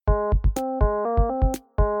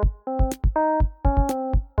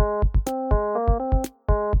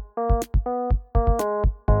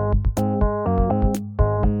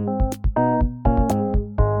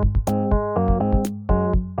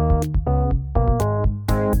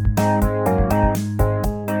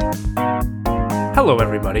Hello,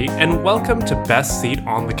 everybody, and welcome to Best Seat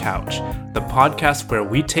on the Couch, the podcast where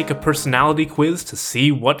we take a personality quiz to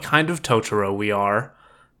see what kind of Totoro we are.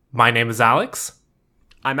 My name is Alex.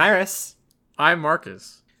 I'm Iris. I'm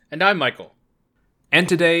Marcus. And I'm Michael. And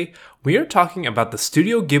today, we are talking about the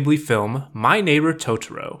Studio Ghibli film My Neighbor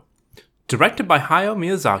Totoro. Directed by Hayao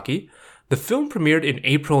Miyazaki, the film premiered in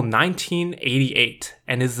April 1988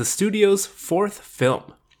 and is the studio's fourth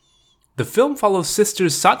film. The film follows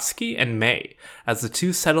sisters Satsuki and Mei as the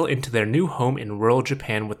two settle into their new home in rural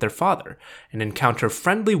Japan with their father and encounter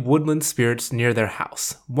friendly woodland spirits near their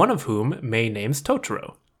house, one of whom Mei names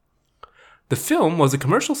Totoro. The film was a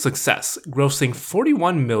commercial success, grossing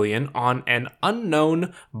 $41 million on an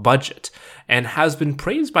unknown budget, and has been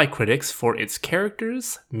praised by critics for its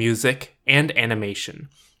characters, music, and animation,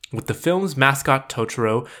 with the film's mascot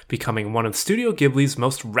Totoro becoming one of Studio Ghibli's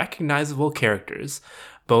most recognizable characters,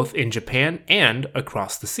 both in Japan and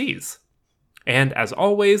across the seas. And as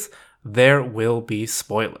always, there will be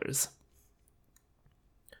spoilers.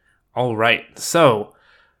 Alright, so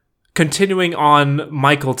continuing on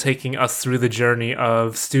Michael taking us through the journey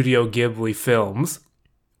of Studio Ghibli films,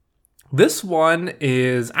 this one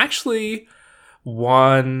is actually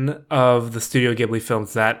one of the Studio Ghibli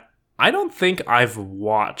films that I don't think I've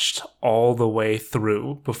watched all the way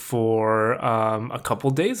through before a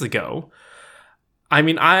couple days ago. I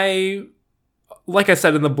mean, like I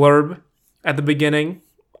said in the blurb at the beginning,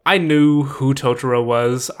 I knew who Totoro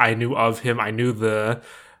was. I knew of him. I knew the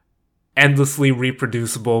endlessly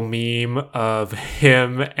reproducible meme of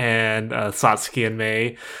him and Satsuki and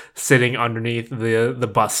Mei sitting underneath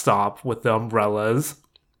the bus stop with the umbrellas.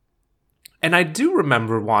 And I do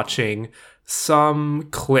remember watching some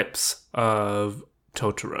clips of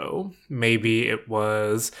Totoro. Maybe it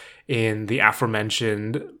was in the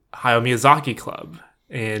aforementioned Hayao Miyazaki Club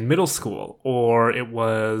in middle school, or it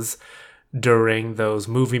was during those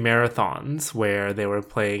movie marathons where they were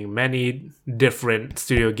playing many different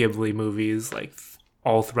Studio Ghibli movies like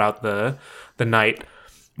all throughout the night.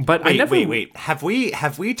 But Wait. Have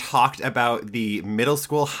we talked about the middle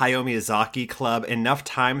school Hayao Miyazaki Club enough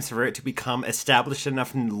times for it to become established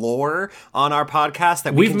enough in lore on our podcast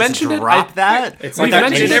that we've mentioned that? It's like we've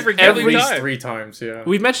mentioned it at least 3 times, yeah.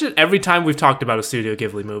 We've mentioned it every time we've talked about a Studio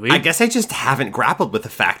Ghibli movie. I guess I just haven't grappled with the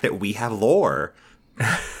fact that we have lore.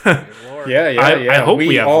 Yeah. I hope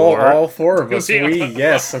we have lore. All 4 of us.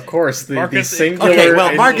 Yes, of course. The singular. Okay,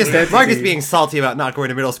 well, Marcus being salty about not going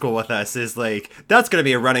to middle school with us is like, that's going to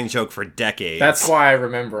be a running joke for decades. That's why I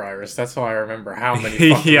remember, Iris. That's why I remember how many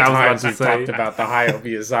fucking times we've talked about the Hayao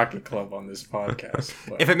Miyazaki Club on this podcast.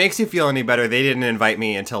 If it makes you feel any better, they didn't invite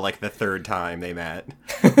me until like the 3rd time they met.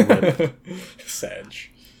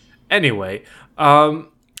 Sedge. Anyway,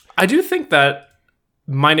 I do think that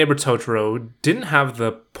My Neighbor Totoro didn't have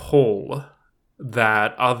the pull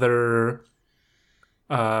that other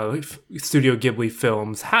Studio Ghibli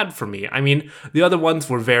films had for me. I mean, the other ones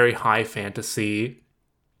were very high fantasy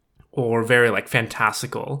or very like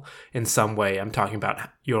fantastical in some way. I'm talking about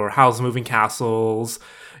your Howl's Moving Castles,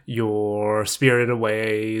 your Spirited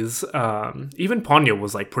Aways, even Ponyo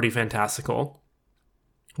was like pretty fantastical.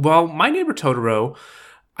 Well, My Neighbor Totoro,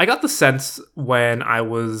 I got the sense when I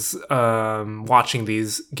was watching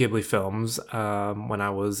these Ghibli films when I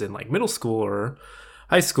was in like middle school or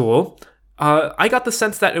high school, I got the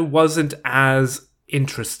sense that it wasn't as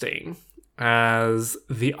interesting as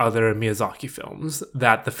the other Miyazaki films,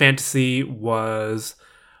 that the fantasy was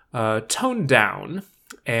toned down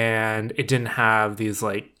and it didn't have these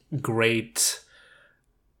like great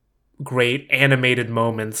animated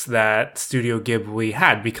moments that Studio Ghibli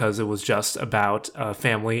had, because it was just about a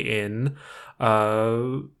family in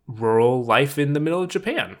rural life in the middle of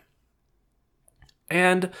Japan.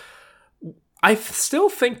 And I still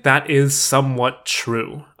think that is somewhat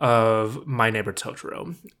true of My Neighbor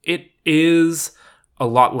Totoro. It is a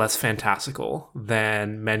lot less fantastical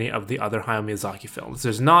than many of the other Hayao Miyazaki films.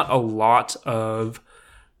 There's not a lot of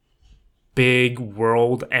big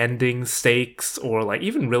world-ending stakes or like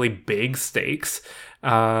even really big stakes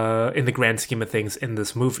in the grand scheme of things in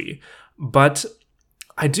this movie. But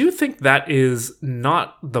I do think that is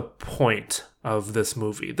not the point of this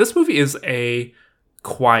movie. This movie is a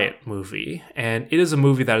quiet movie, and it is a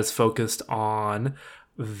movie that is focused on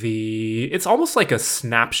it's almost like a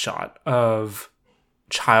snapshot of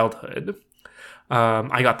childhood.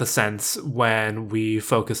 I got the sense when we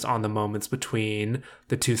focused on the moments between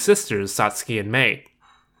the two sisters, Satsuki and Mei.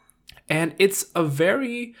 And it's a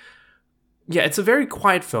very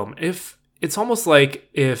quiet film. It's almost like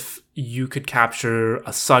if you could capture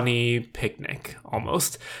a sunny picnic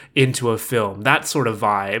almost into a film. That sort of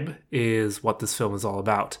vibe is what this film is all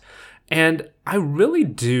about. And I really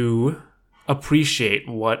do appreciate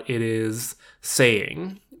what it is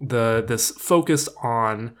saying. This focus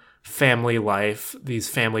on family life, these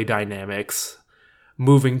family dynamics,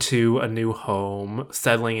 moving to a new home,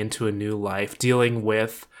 settling into a new life, dealing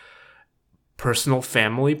with personal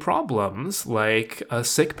family problems like a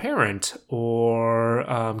sick parent or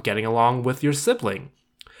getting along with your sibling.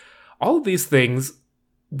 All of these things,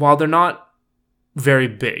 while they're not very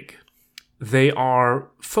big, they are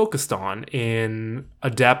focused on in a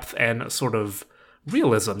depth and a sort of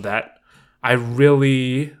realism that I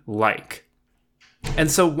really like. And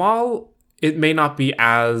so while it may not be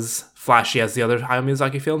as flashy as the other Hayao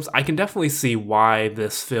Miyazaki films, I can definitely see why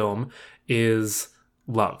this film is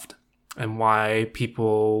loved and why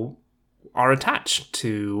people are attached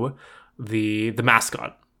to the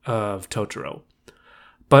mascot of Totoro.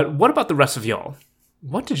 But what about the rest of y'all?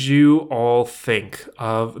 What did you all think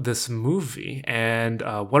of this movie? And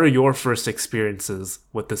what are your first experiences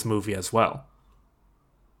with this movie as well?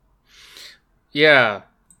 Yeah,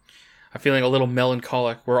 I'm feeling a little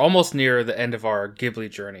melancholic. We're almost near the end of our Ghibli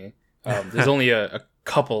journey. There's only a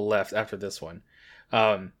couple left after this one.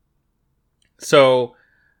 So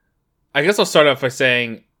I guess I'll start off by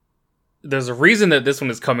saying there's a reason that this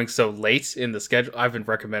one is coming so late in the schedule. I've been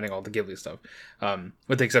recommending all the Ghibli stuff,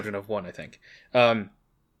 with the exception of one, I think.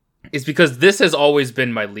 It's because this has always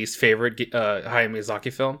been my least favorite Hayao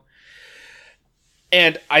Miyazaki film.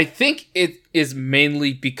 And I think it is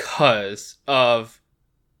mainly because of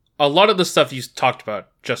a lot of the stuff you talked about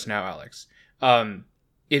just now, Alex.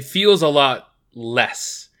 It feels a lot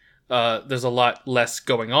less. There's a lot less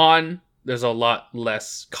going on. There's a lot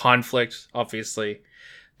less conflict, obviously.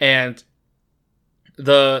 And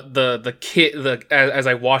the kid, as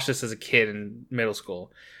I watched this as a kid in middle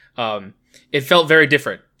school, it felt very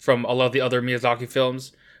different from a lot of the other Miyazaki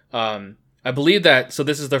films. I believe that, so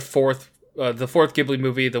this is the fourth Ghibli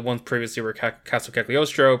movie. The ones previously were Castle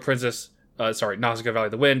Cagliostro, Nausicaa Valley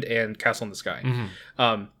of the Wind, and Castle in the Sky.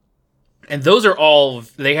 Mm-hmm. And those are all,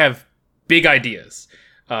 they have big ideas.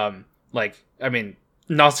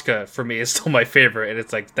 Nausicaa for me is still my favorite, and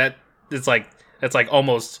it's like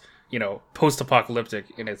almost, post-apocalyptic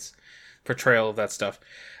in its portrayal of that stuff.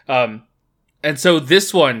 And so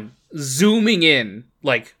this one, zooming in,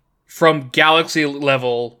 like, from galaxy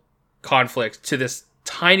level conflict to this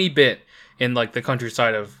tiny bit in, like, the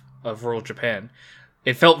countryside of rural Japan,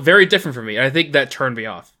 it felt very different for me. And I think that turned me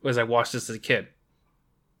off as I watched this as a kid.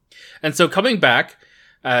 And so coming back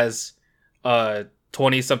as a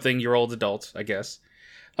 20-something-year-old adult, I guess,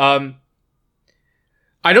 I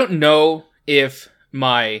don't know if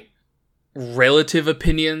my relative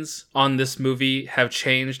opinions on this movie have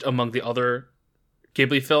changed among the other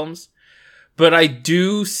Ghibli films, but I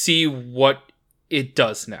do see what it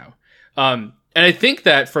does now. And I think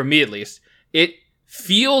that, for me at least, it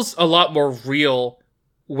feels a lot more real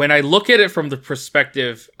when I look at it from the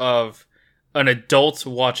perspective of an adult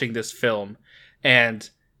watching this film, and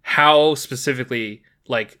how specifically,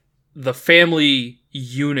 like, the family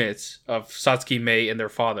unit of Satsuki Mei and their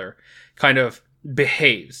father kind of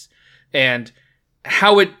behaves, and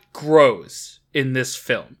how it grows in this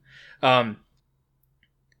film.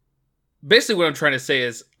 Basically what I'm trying to say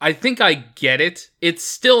is, I think I get it. It's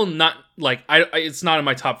still not, like, it's not in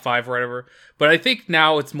my top 5 or whatever, but I think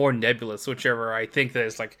now it's more nebulous, whichever I think that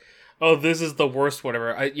it's like, oh, this is the worst,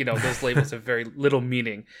 whatever. Those labels have very little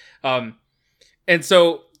meaning. And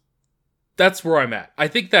so that's where I'm at. I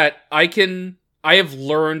think that I have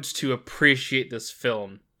learned to appreciate this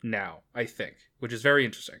film now, I think, which is very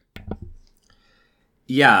interesting.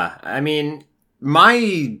 Yeah, I mean,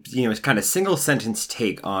 my, kind of single sentence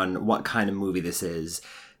take on what kind of movie this is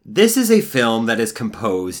a film that is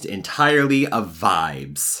composed entirely of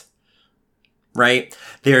vibes, right?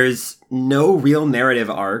 There's no real narrative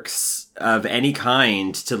arcs of any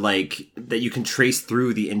kind to, like, that you can trace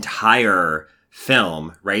through the entire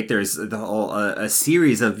film, right? There's a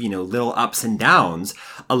series of, you know, little ups and downs,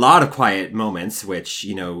 a lot of quiet moments, which,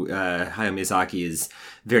 you know, Hayao Miyazaki is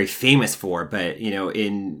very famous for, but, you know,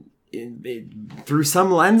 through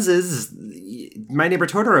some lenses, My Neighbor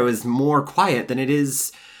Totoro is more quiet than it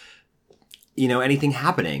is, you know, anything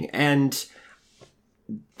happening. And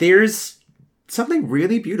there's something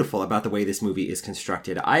really beautiful about the way this movie is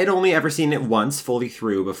constructed. I had only ever seen it once fully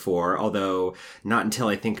through before, although not until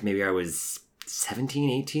I think maybe I was 17,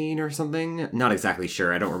 18 or something. Not exactly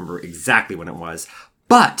sure. I don't remember exactly when it was.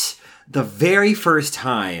 But the very first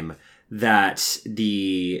time that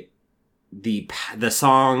the the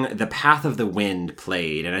song "The Path of the Wind"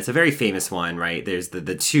 played, and it's a very famous one, right? There's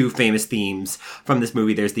the two famous themes from this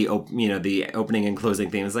movie. There's the opening and closing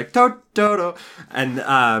themes like Totoro, and but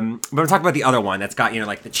I'm talking about the other one that's got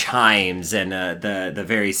like the chimes and the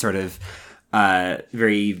very sort of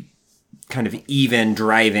very kind of even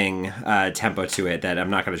driving tempo to it that I'm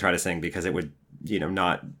not going to try to sing because it would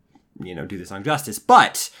not do the song justice.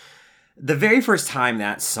 But the very first time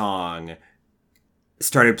that song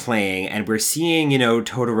started playing and we're seeing,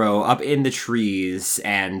 Totoro up in the trees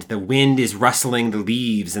and the wind is rustling the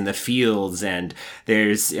leaves in the fields and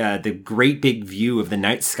there's the great big view of the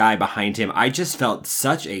night sky behind him, I just felt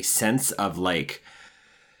such a sense of like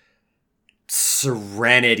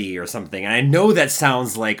serenity or something. And I know that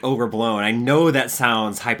sounds like overblown. I know that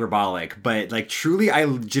sounds hyperbolic, but like truly, I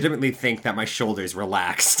legitimately think that my shoulders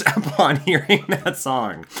relaxed upon hearing that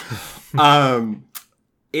song.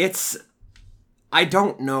 I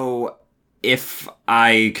don't know if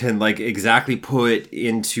I can like exactly put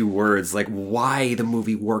into words like why the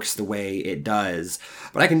movie works the way it does,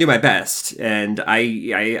 but I can do my best. And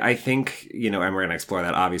I think, and we're going to explore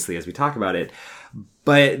that obviously as we talk about it,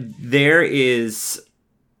 but there is,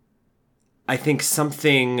 I think,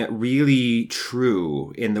 something really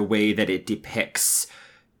true in the way that it depicts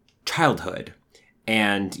childhood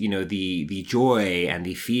and, the joy and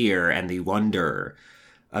the fear and the wonder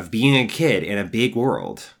of being a kid in a big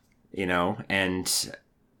world, and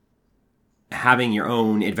having your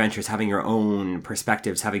own adventures, having your own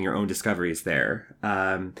perspectives, having your own discoveries there.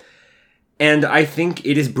 And I think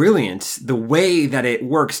it is brilliant the way that it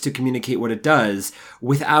works to communicate what it does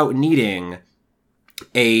without needing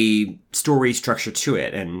a story structure to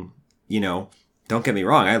it. And, don't get me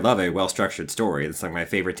wrong, I love a well-structured story. It's like my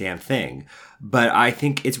favorite damn thing. But I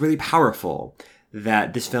think it's really powerful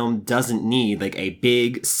that this film doesn't need like a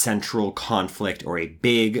big central conflict or a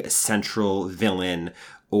big central villain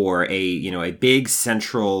or a big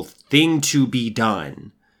central thing to be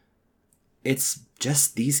done. It's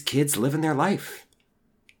just these kids living their life.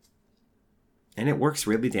 And it works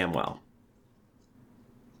really damn well.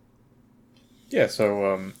 Yeah,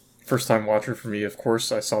 so first time watcher for me, of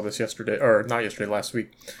course. I saw this last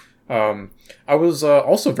week. I was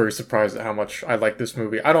also very surprised at how much I like this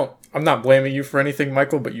movie. I'm not blaming you for anything,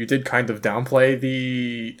 Michael, but you did kind of downplay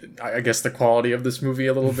the quality of this movie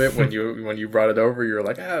a little bit when you brought it over. You were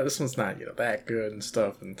like, this one's not that good and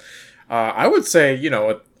stuff. And I would say,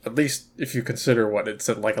 at least if you consider it's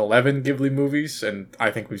at like 11 Ghibli movies, and I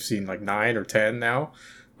think we've seen like 9 or 10 now.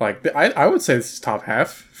 Like I would say this is top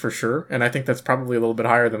half for sure, and I think that's probably a little bit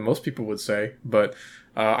higher than most people would say, but.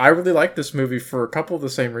 I really like this movie for a couple of the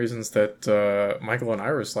same reasons that Michael and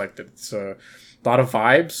Iris liked it. It's a lot of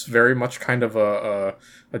vibes, very much kind of a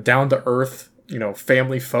down-to-earth,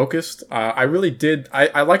 family focused. I really did.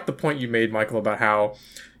 I like the point you made, Michael, about how,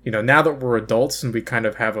 now that we're adults and we kind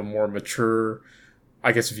of have a more mature,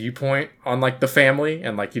 I guess, viewpoint on like the family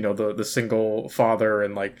and like, the single father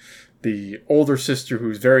and like the older sister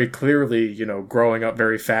who's very clearly, growing up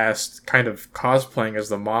very fast, kind of cosplaying as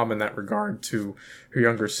the mom in that regard to her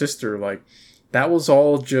younger sister. Like that was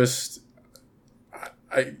all just,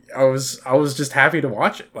 I was just happy to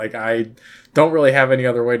watch it. Like I don't really have any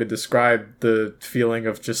other way to describe the feeling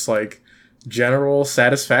of just like general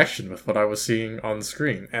satisfaction with what I was seeing on the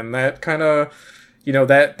screen. And that kind of,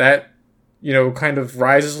 kind of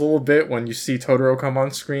rises a little bit when you see Totoro come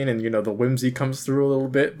on screen and, the whimsy comes through a little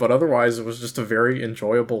bit. But otherwise, it was just a very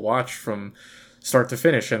enjoyable watch from start to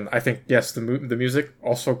finish. And I think, yes, the music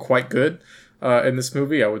also quite good in this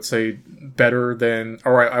movie. I would say better than,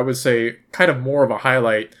 or I would say kind of more of a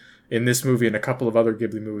highlight in this movie and a couple of other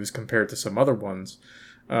Ghibli movies compared to some other ones.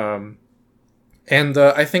 And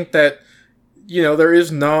I think that,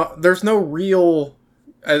 there's no real...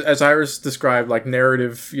 As Iris described, like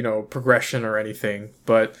narrative, progression or anything,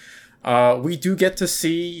 but we do get to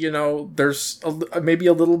see, there's maybe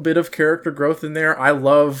a little bit of character growth in there. I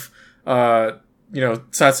love,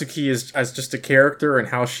 Satsuki as just a character and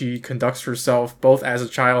how she conducts herself both as a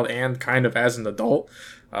child and kind of as an adult,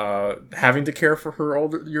 having to care for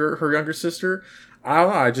her younger sister. I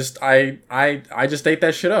don't know. I just ate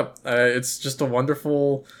that shit up. It's just a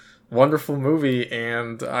wonderful, wonderful movie,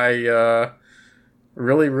 and I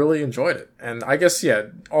really, really enjoyed it. And I guess, yeah,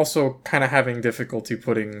 also kind of having difficulty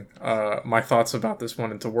putting my thoughts about this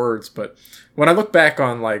one into words. But when I look back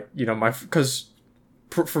on, like, because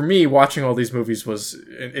for me, watching all these movies was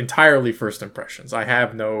entirely first impressions. I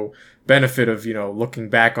have no benefit of, looking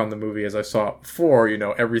back on the movie as I saw it before.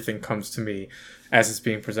 Everything comes to me as it's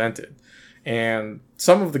being presented. And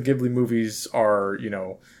some of the Ghibli movies are,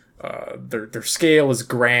 their scale is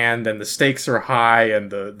grand and the stakes are high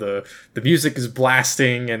and the music is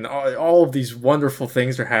blasting and all of these wonderful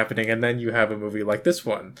things are happening, and then you have a movie like this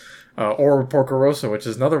one, or Porco Rosso, which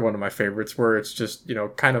is another one of my favorites, where it's just, you know,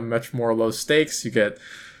 kind of much more low stakes. You get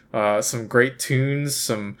some great tunes,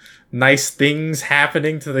 some nice things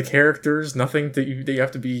happening to the characters, nothing that you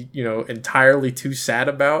have to be, you know, entirely too sad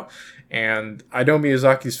about. And I know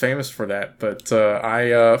Miyazaki's famous for that, but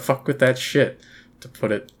I fuck with that shit, to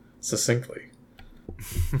put it succinctly.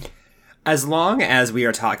 As long as we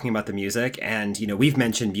are talking about the music, and, you know, we've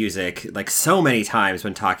mentioned music like so many times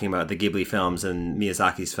when talking about the Ghibli films and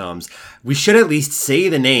Miyazaki's films, we should at least say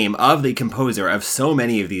the name of the composer of so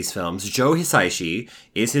many of these films. Joe Hisaishi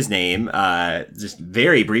is his name, just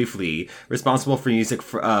very briefly, responsible for music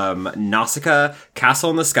for Nausicaa,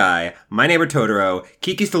 Castle in the Sky, My Neighbor Totoro,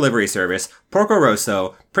 Kiki's Delivery Service, Porco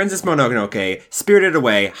Rosso, Princess Mononoke, Spirited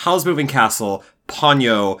Away, Howl's Moving Castle,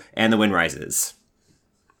 Ponyo, and The Wind Rises.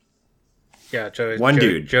 Yeah, Joe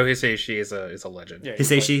Hisaishi is a legend. Yeah,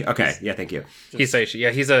 Hisaishi? Okay, yeah, thank you. Hisaishi, yeah,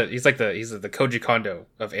 he's the Koji Kondo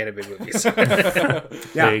of anime movies. Yeah,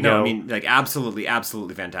 no, go. I mean, like, absolutely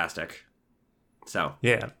fantastic. So.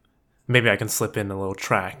 Yeah. Maybe I can slip in a little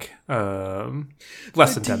track.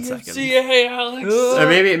 Less than 10 seconds. Hey, Alex.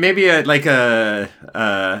 Maybe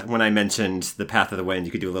when I mentioned The Path of the Wind,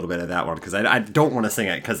 you could do a little bit of that one, because I don't want to sing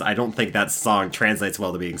it, because I don't think that song translates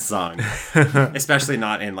well to being sung, especially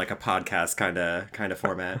not in like a podcast kind of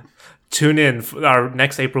format. Tune in. Our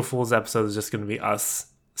next April Fool's episode is just going to be us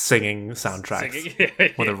singing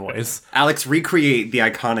soundtracks with our voice. Alex, recreate the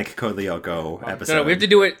iconic Code Lyoko episode. No, we have to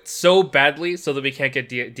do it so badly so that we can't get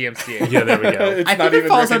DMCA. Yeah, there we go. It's I not think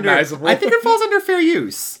even recognizable. I think it falls under fair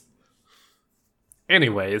use.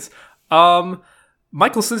 Anyways,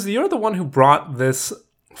 Michael, since you're the one who brought this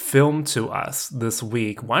film to us this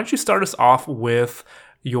week, why don't you start us off with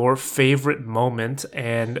your favorite moment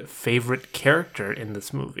and favorite character in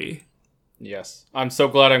this movie? Yes. I'm so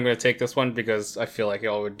glad I'm going to take this one, because I feel like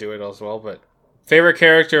y'all would do it as well. But favorite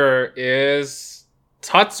character is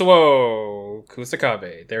Tatsuo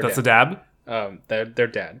Kusakabe. That's a dab? Their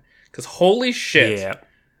dad. Because holy shit. Yeah.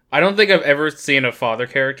 I don't think I've ever seen a father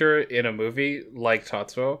character in a movie like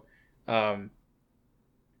Tatsuo. God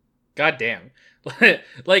damn.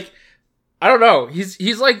 Like, I don't know. He's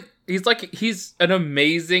an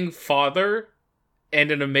amazing father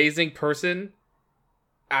and an amazing person.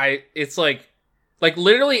 It's like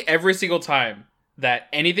literally every single time that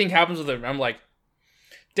anything happens with him, I'm like,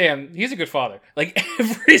 damn, he's a good father. Like,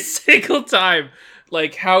 every single time,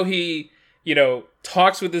 like, how he, you know,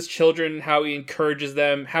 talks with his children, how he encourages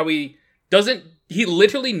them, how he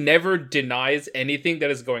literally never denies anything that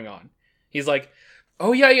is going on. He's like,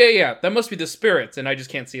 oh yeah, that must be the spirits, and I just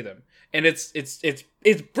can't see them. And it's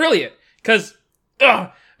brilliant, because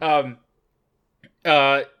yeah,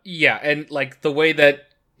 and like the way that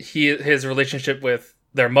his relationship with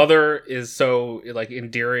their mother is so like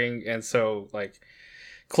endearing and so like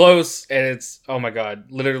close, and it's, oh my god,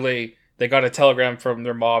 literally they got a telegram from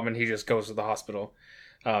their mom and he just goes to the hospital.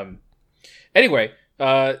 Anyway,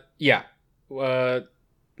 the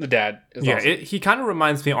dad is awesome. He kind of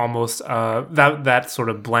reminds me almost that sort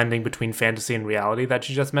of blending between fantasy and reality that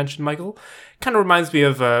you just mentioned, Michael. Kind of reminds me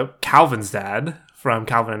of Calvin's dad from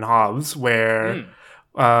Calvin and Hobbes, where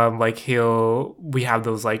we have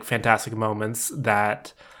those like fantastic moments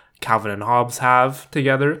that Calvin and Hobbes have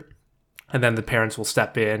together, and then the parents will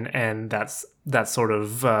step in, and that sort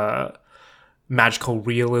of magical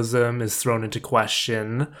realism is thrown into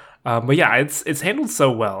question. But yeah, it's handled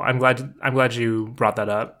so well. I'm glad you brought that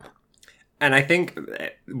up. And I think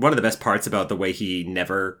one of the best parts about the way he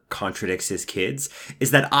never contradicts his kids is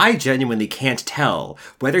that I genuinely can't tell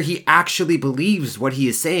whether he actually believes what he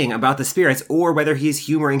is saying about the spirits or whether he is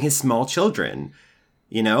humoring his small children.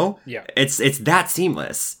 You know? Yeah. It's that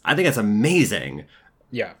seamless. I think that's amazing.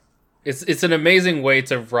 Yeah. It's an amazing way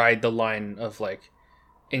to ride the line of like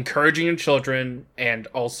encouraging your children and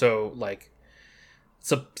also like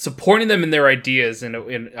supporting them in their ideas, and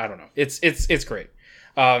I don't know. It's great.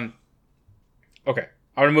 Okay,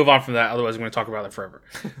 I'm gonna move on from that. Otherwise, I'm gonna talk about it forever.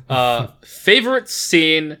 Favorite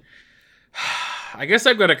scene? I guess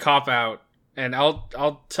I'm gonna cop out, and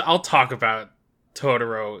I'll talk about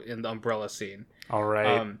Totoro in the umbrella scene. All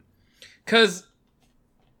right. Cause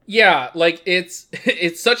yeah, like it's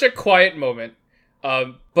such a quiet moment,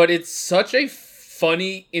 but it's such a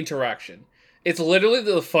funny interaction. It's literally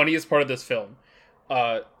the funniest part of this film.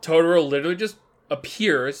 Totoro literally just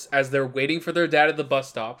appears as they're waiting for their dad at the bus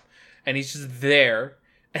stop, and he's just there,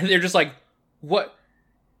 and they're just like, what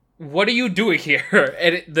are you doing here?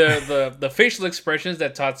 And the facial expressions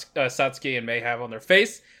that Satsuki and Mei have on their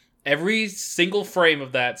face Every single frame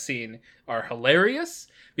of that scene are hilarious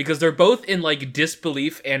because they're both in like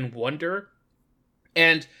disbelief and wonder.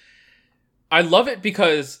 And I love it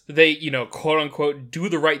because they, you know, quote unquote, do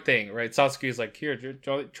the right thing, right? Satsuki is like, here,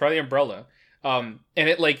 try the umbrella. And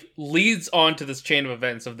it like leads on to this chain of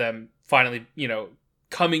events of them finally, you know,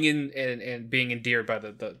 coming in and being endeared by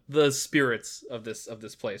the spirits of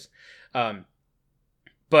this place.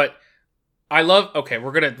 But I love. Okay,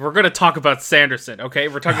 we're gonna talk about Sanderson. Okay,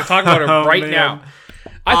 we're talk about her right now.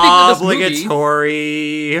 I think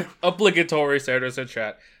obligatory Sanderson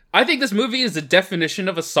chat. I think this movie is the definition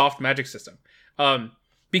of a soft magic system,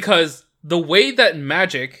 because the way that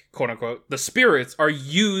magic, quote unquote, the spirits are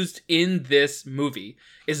used in this movie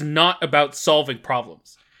is not about solving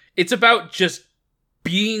problems. It's about just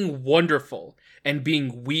being wonderful and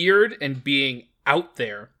being weird and being out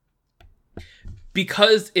there,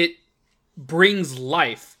 because it brings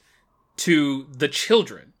life to the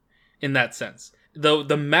children in that sense. Though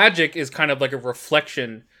the magic is kind of like a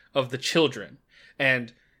reflection of the children.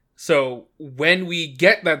 And so when we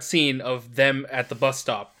get that scene of them at the bus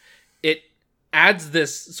stop, it adds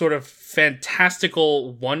this sort of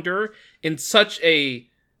fantastical wonder in such a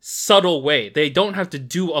subtle way. They don't have to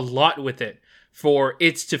do a lot with it for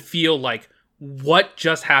it to feel like what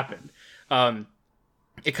just happened.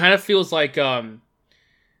 It kind of feels like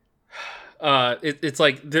it's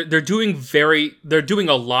like they're doing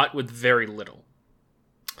a lot with very little.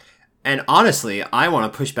 And honestly, I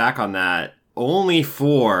want to push back on that only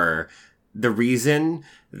for the reason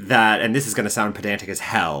that, and this is going to sound pedantic as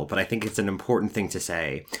hell, but I think it's an important thing to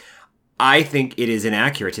say. I think it is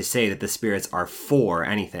inaccurate to say that the spirits are for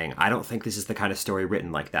anything. I don't think this is the kind of story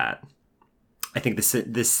written like that. I think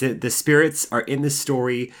the spirits are in this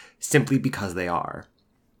story simply because they are.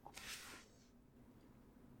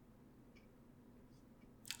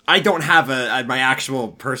 I don't have my actual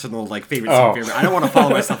personal like favorite scene. Favorite. I don't want to follow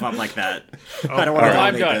myself up like that. I don't want to.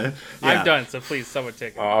 I'm done. I'm done. So please, someone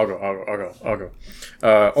take it. I'll go.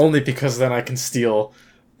 Only because then I can steal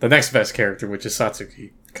the next best character, which is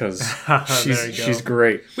Satsuki, because she's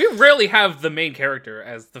great. We rarely have the main character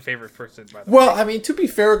as the favorite person. By the way. Well, I mean, to be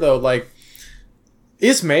fair though, like,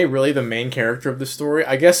 is Mei really the main character of the story?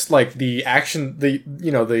 I guess like the action, the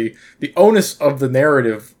onus of the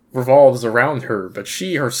narrative revolves around her, but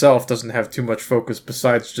she herself doesn't have too much focus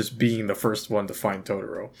besides just being the first one to find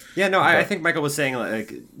Totoro. Yeah, no, I think Michael was saying like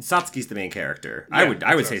Satsuki's the main character. Yeah,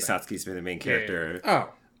 I would say Satsuki's the main character. Yeah.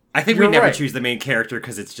 Oh, I think we never choose the main character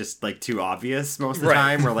because it's just like too obvious most of the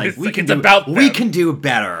time. We're like, we can do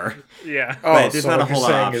better. Yeah. But there's not a whole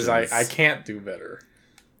lot of options. I can't do better.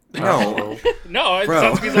 No, no,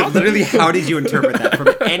 bro. Satsuki's awesome. Literally, how did you interpret that from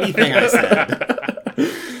anything I said?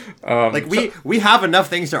 We have enough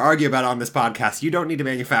things to argue about on this podcast. You don't need to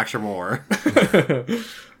manufacture more.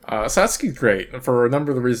 Satsuki's great for a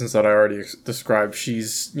number of the reasons that I already described.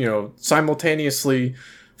 She's, simultaneously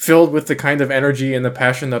filled with the kind of energy and the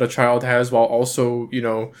passion that a child has, while also,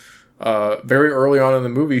 very early on in the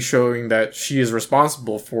movie showing that she is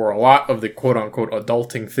responsible for a lot of the quote-unquote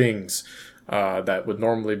adulting things that would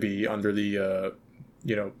normally be under the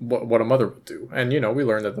what a mother would do. And, we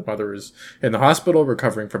learned that the mother is in the hospital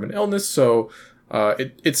recovering from an illness. So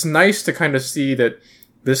it's nice to kind of see that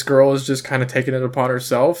this girl is just kind of taking it upon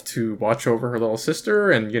herself to watch over her little sister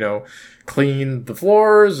and, clean the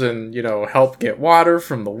floors and, help get water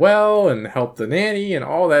from the well and help the nanny and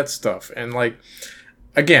all that stuff. And like,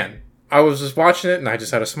 again, I was just watching it and I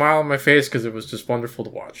just had a smile on my face because it was just wonderful to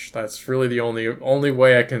watch. That's really the only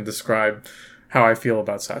way I can describe how I feel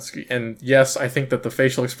about Satsuki. And yes, I think that the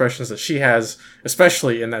facial expressions that she has,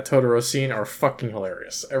 especially in that Totoro scene, are fucking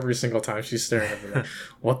hilarious. Every single time she's staring at me like,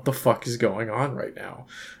 what the fuck is going on right now?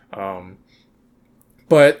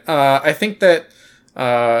 But I think that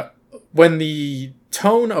when the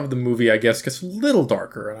tone of the movie, I guess, gets a little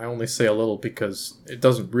darker, and I only say a little because it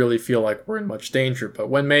doesn't really feel like we're in much danger, but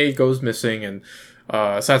when Mei goes missing and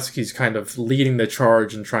Satsuki's kind of leading the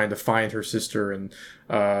charge and trying to find her sister, and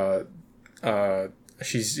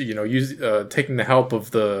she's taking the help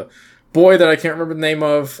of the boy that I can't remember the name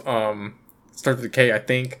of. Starts with a K, I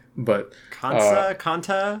think, but Kanta. Kant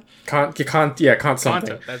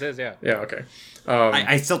something. Kanta, that is, yeah. Yeah, okay.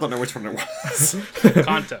 I still don't know which one it was.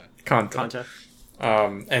 Kanta.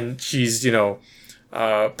 And she's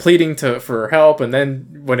pleading for help, and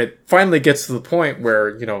then when it finally gets to the point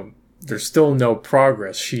where there's still no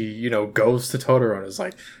progress, she goes to Totoro and is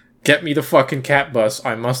like, get me the fucking cat bus.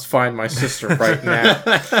 I must find my sister right now.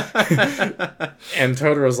 And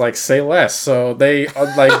Totoro's like, say less. So they,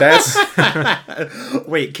 that's...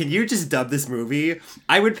 Wait, can you just dub this movie?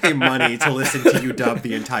 I would pay money to listen to you dub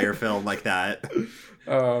the entire film like that.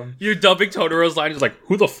 You're dubbing Totoro's line is like,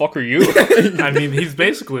 who the fuck are you? I mean, he's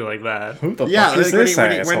basically like that. Who the Yeah, fuck is like this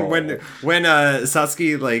asshole? when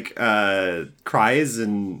Satsuki like cries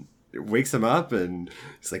and wakes him up, and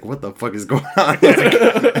he's like, "What the fuck is going on?" He's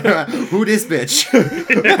like, who this bitch?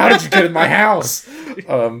 How did you get in my house?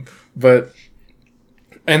 But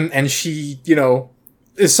and she,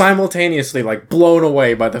 is simultaneously like blown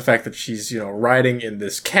away by the fact that she's, riding in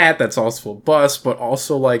this cat that's also a bus, but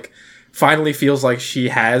also like finally feels like she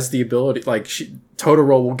has the ability, like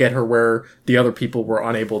Totoro will get her where the other people were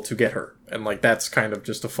unable to get her. And like that's kind of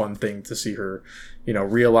just a fun thing to see her,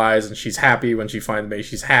 realize. And she's happy when she finds May.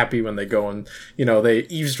 She's happy when they go and, they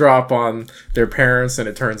eavesdrop on their parents, and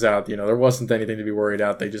it turns out, there wasn't anything to be worried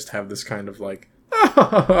about. They just have this kind of like,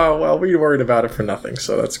 oh, well, we worried about it for nothing,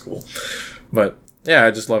 so that's cool. But yeah,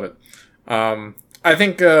 I just love it. I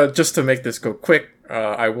think just to make this go quick,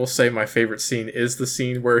 I will say my favorite scene is the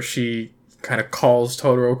scene where she kind of calls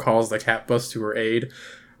the cat bus to her aid.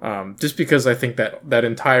 Just because I think that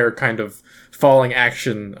entire kind of falling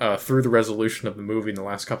action through the resolution of the movie in the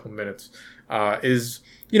last couple of minutes is,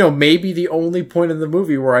 maybe the only point in the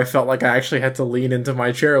movie where I felt like I actually had to lean into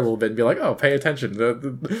my chair a little bit and be like, oh, pay attention.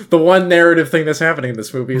 The one narrative thing that's happening in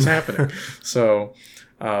this movie is happening. So,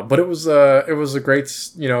 but it was a great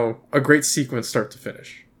sequence start to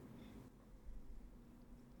finish.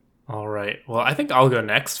 All right. Well, I think I'll go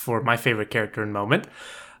next for my favorite character and moment.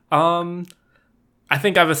 I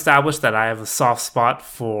think I've established that I have a soft spot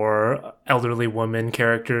for elderly women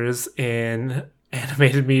characters in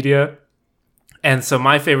animated media. And so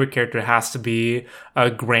my favorite character has to be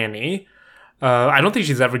Granny. I don't think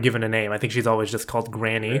she's ever given a name. I think she's always just called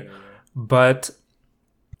Granny. But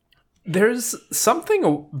there's something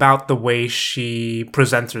about the way she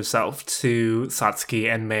presents herself to Satsuki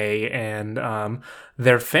and Mei and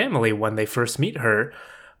their family when they first meet her.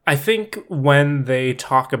 I think when they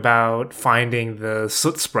talk about finding the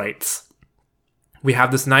soot sprites, we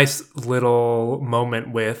have this nice little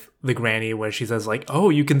moment with the granny where she says like, oh,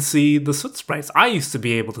 you can see the soot sprites. I used to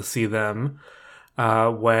be able to see them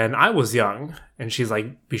when I was young. And she's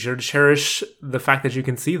like, be sure to cherish the fact that you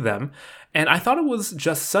can see them. And I thought it was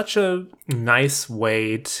just such a nice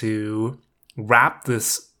way to wrap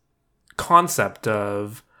this concept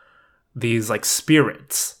of these like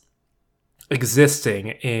spirits existing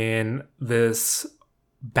in this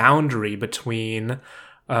boundary between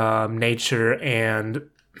nature and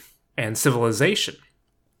civilization,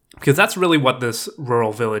 because that's really what this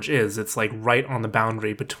rural village is. It's like right on the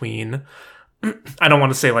boundary between I don't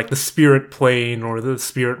want to say like the spirit plane or the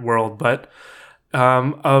spirit world, but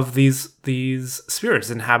of these spirits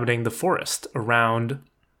inhabiting the forest around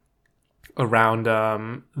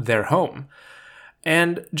their home.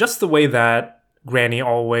 And just the way that Granny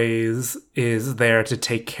always is there to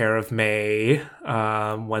take care of Mei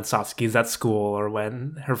when Satsuki's at school or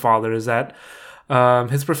when her father is at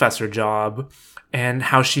his professor job, and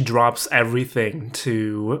how she drops everything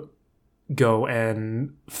to go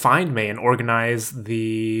and find Mei and organize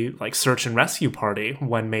the like search and rescue party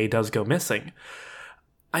when Mei does go missing.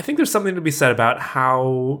 I think there's something to be said about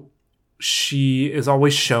how she is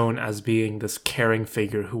always shown as being this caring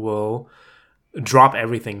figure who will drop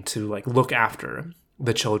everything to like look after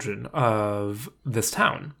the children of this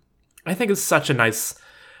town. I think it's such a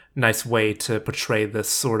nice way to portray this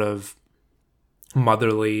sort of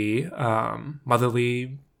motherly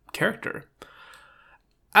character.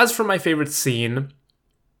 As for my favorite scene,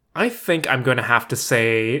 I think I'm going to have to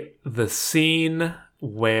say the scene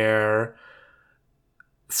where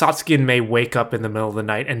Satsuki and Mei wake up in the middle of the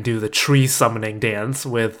night and do the tree summoning dance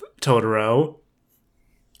with Totoro.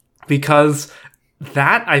 Because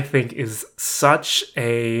that, I think, is such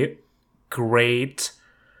a great,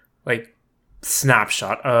 like,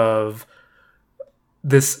 snapshot of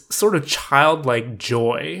this sort of childlike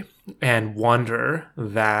joy and wonder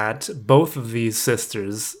that both of these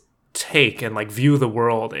sisters take and, like, view the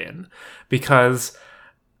world in. Because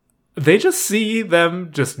they just see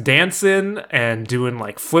them just dancing and doing,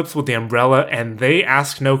 like, flips with the umbrella, and they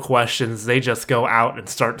ask no questions. They just go out and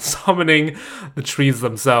start summoning the trees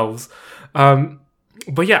themselves.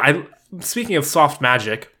 But yeah, speaking of soft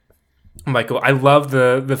magic, Michael, I love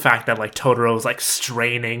the fact that like Totoro is like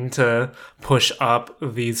straining to push up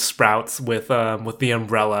these sprouts with the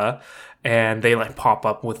umbrella, and they like pop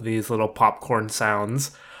up with these little popcorn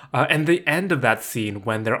sounds. And the end of that scene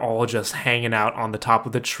when they're all just hanging out on the top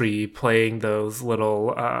of the tree playing those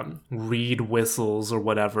little reed whistles or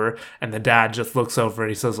whatever, and the dad just looks over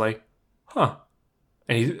and he says like, "Huh,"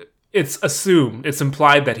 and it's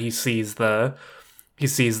implied that he sees them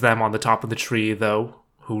on the top of the tree, though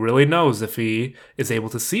who really knows if he is able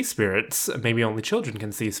to see spirits? Maybe only children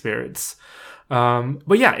can see spirits.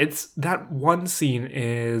 But yeah, it's that one scene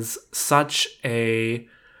is such a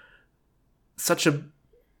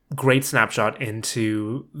great snapshot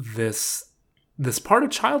into this part of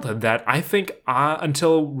childhood that I think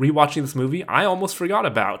until rewatching this movie, I almost forgot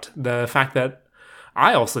about. The fact that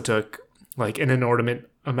I also took like an inordinate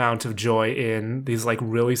amount of joy in these like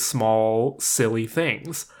really small, silly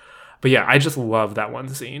things. But yeah, I just love that one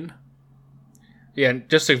scene. Yeah, and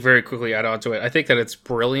just to very quickly add on to it, I think that it's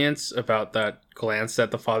brilliance about that glance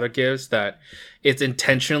that the father gives, that it's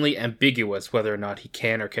intentionally ambiguous whether or not he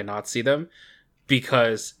can or cannot see them,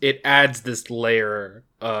 because it adds this layer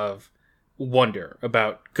of wonder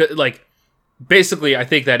about, like, basically, I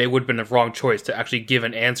think that it would have been the wrong choice to actually give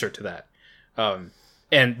an answer to that.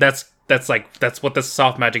 And that's what the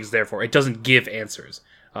soft magic is there for. It doesn't give answers.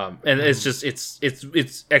 And it's just,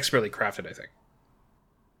 it's expertly crafted, I think.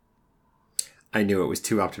 I knew it was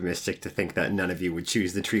too optimistic to think that none of you would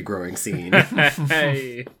choose the tree growing scene.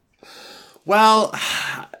 Hey. Well,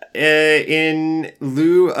 in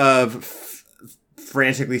lieu of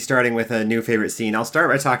frantically starting with a new favorite scene, I'll start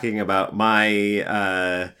by talking about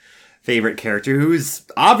my favorite character, who's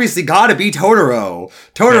obviously gotta be Totoro.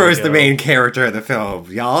 Totoro is the main character of the film,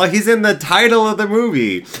 y'all. He's in the title of the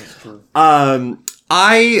movie.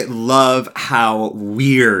 I love how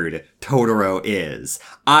weird Totoro is.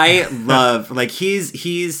 I love, like,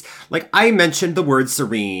 he's, like, I mentioned the word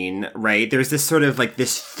serene, right? There's this sort of, like,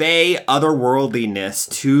 this fey otherworldliness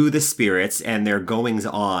to the spirits and their goings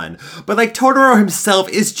on. But, like, Totoro himself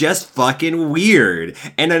is just fucking weird.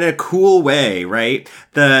 And in a cool way, right?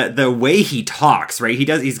 The way he talks, right?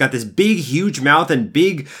 He's got this big, huge mouth and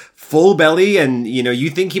big, full belly, and you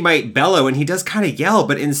think he might bellow, and he does kind of yell,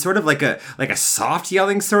 but in sort of like a soft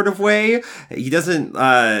yelling sort of way. He doesn't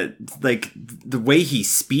like the way he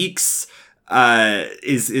speaks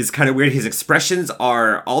is kind of weird. His expressions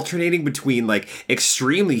are alternating between like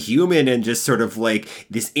extremely human and just sort of like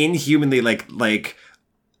this inhumanly like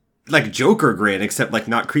Joker grin, except like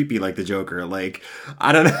not creepy like the Joker. Like,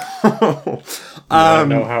 I don't know. I don't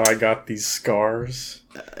know how I got these scars.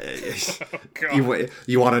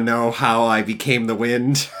 You want to know how I became the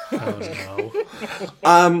wind? Oh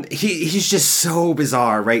no. He's just so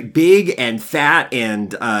bizarre, right? Big and fat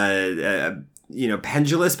and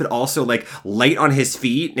pendulous, but also like light on his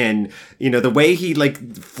feet, and the way he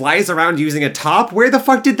like flies around using a top. Where the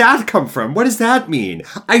fuck did that come from? What does that mean?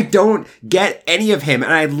 I don't get any of him,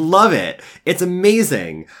 and I love it. It's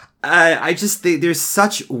amazing. I just think there's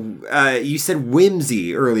such, you said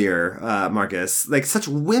whimsy earlier, Marcus, like such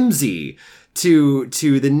whimsy to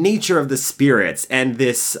the nature of the spirits and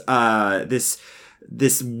this world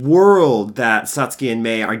that Satsuki and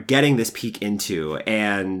Mei are getting this peek into.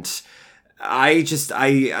 And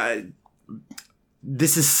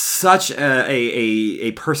this is such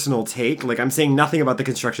a personal take. Like, I'm saying nothing about the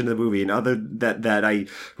construction of the movie, and other that I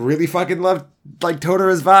really fucking love, like,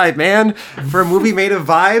 Totoro's vibe, man. For a movie made of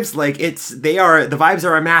vibes, like, the vibes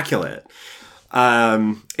are immaculate.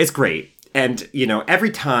 It's great. And,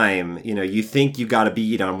 every time, you think you got a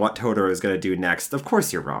beat on what Totoro is going to do next, of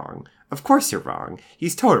course you're wrong. Of course you're wrong.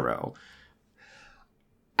 He's Totoro.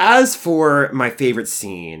 As for my favorite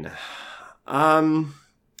scene,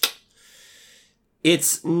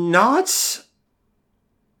 it's not.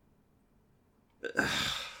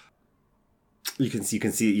 You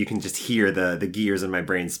can just hear the gears in my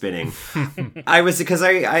brain spinning. Because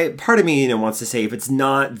I part of me wants to say, if it's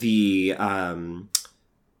not the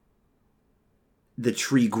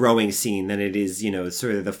tree growing scene, then it is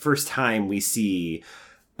sort of the first time we see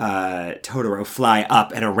Totoro fly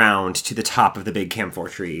up and around to the top of the big camphor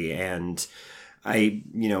tree. And I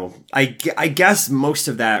guess most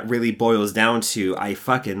of that really boils down to, I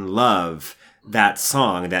fucking love that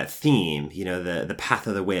song, that theme, the Path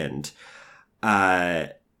of the Wind. And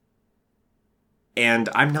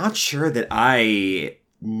I'm not sure that I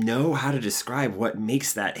know how to describe what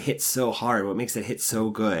makes that hit so hard, what makes it hit so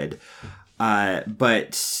good.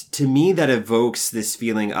 But to me, that evokes this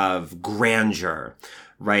feeling of grandeur,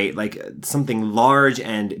 right? Like something large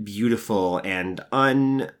and beautiful and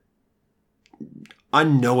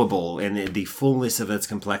unknowable in the fullness of its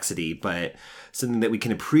complexity, but something that we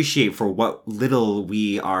can appreciate for what little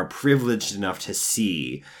we are privileged enough to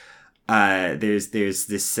see. There's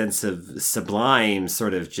this sense of sublime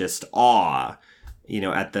sort of just awe,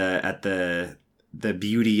 at the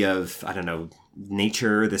beauty of, I don't know,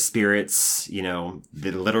 nature, the spirits, the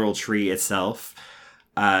literal tree itself.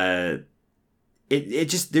 It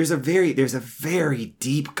just, there's a very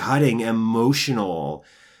deep cutting emotional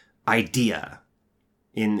idea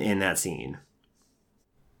in that scene.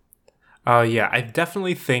 Yeah, I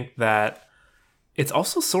definitely think that it's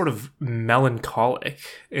also sort of melancholic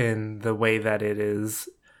in the way that it is.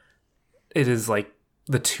 It is like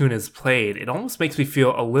the tune is played. It almost makes me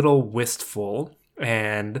feel a little wistful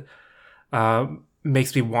and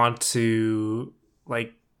makes me want to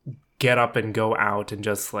like get up and go out and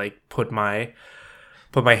just like put my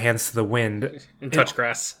hands to the wind and touch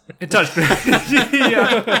grass. It touched.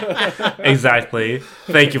 Yeah, exactly.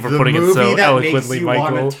 Thank you for putting it so that eloquently, makes you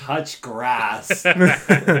Michael. Want to touch grass.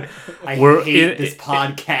 I hate this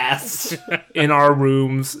podcast. In our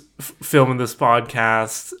rooms, filming this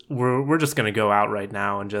podcast, we're just gonna go out right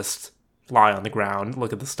now and just lie on the ground,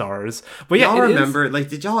 look at the stars. But yeah, y'all remember? Like,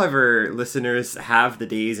 did y'all ever, listeners, have the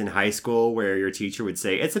days in high school where your teacher would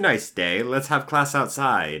say, "It's a nice day. Let's have class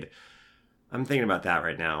outside." I'm thinking about that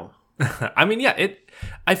right now. I mean, yeah,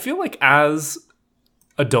 I feel like as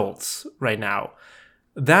adults right now,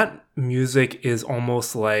 that music is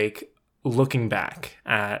almost like looking back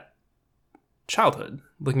at childhood,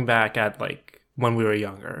 looking back at like when we were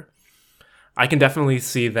younger. I can definitely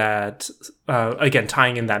see that, again,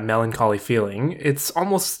 tying in that melancholy feeling. It's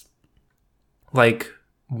almost like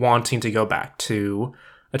wanting to go back to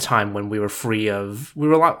a time when we were free of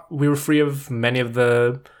many of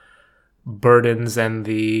the burdens and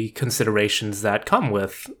the considerations that come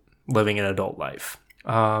with living an adult life.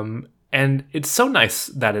 And it's so nice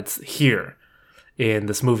that it's here in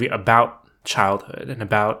this movie about childhood and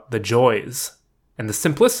about the joys and the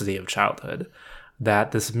simplicity of childhood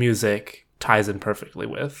that this music ties in perfectly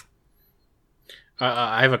with.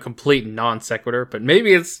 I have a complete non sequitur, but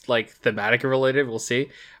maybe it's like thematic related. We'll see.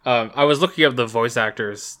 I was looking up the voice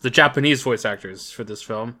actors, the Japanese voice actors for this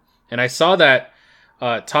film, and I saw that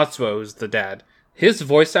Tatsuo, who's the dad, his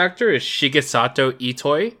voice actor is Shigesato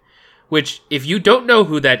Itoi, which, if you don't know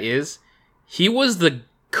who that is, he was the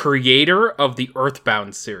creator of the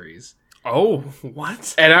Earthbound series. Oh,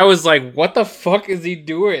 what? And I was like, what the fuck is he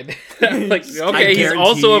doing? Like, okay, he's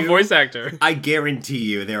also a voice actor. I guarantee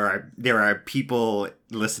you there are people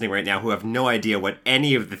listening right now who have no idea what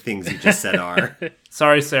any of the things you just said are.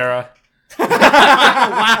 Sorry, Sarah. Damn,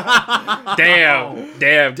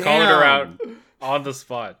 calling her out on the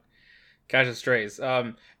spot. Catch and strays.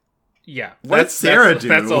 Yeah. What's Sarah do?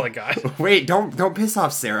 That's all I got. Wait, don't piss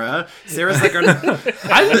off Sarah. Sarah's like,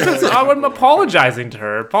 I'm apologizing to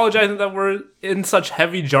her, apologizing that we're in such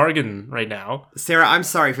heavy jargon right now. Sarah, I'm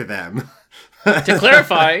sorry for them. To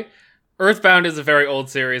clarify, Earthbound is a very old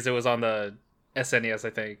series. It was on the SNES, I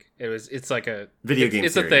think. It's like a video game.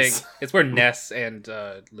 It's series. a thing. It's where Ness and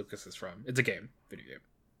Lucas is from. It's a video game.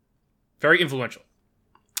 Very influential.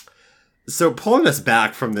 So pulling us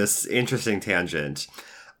back from this interesting tangent,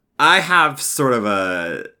 I have sort of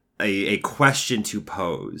a question to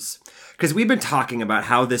pose, because we've been talking about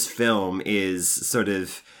how this film is sort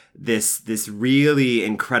of this really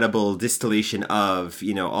incredible distillation of,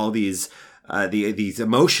 you know, all these these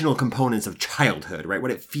emotional components of childhood, right?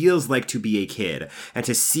 What it feels like to be a kid and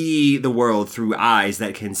to see the world through eyes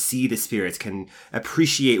that can see the spirits, can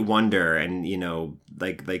appreciate wonder, and, you know,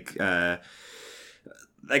 like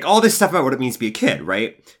all this stuff about what it means to be a kid,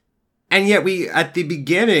 right? And yet we, at the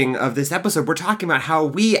beginning of this episode, we're talking about how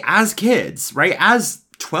we as kids, right, as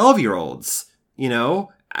 12-year-olds, you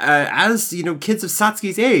know, as, you know, kids of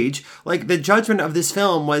Satsuki's age, like, the judgment of this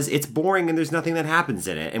film was it's boring and there's nothing that happens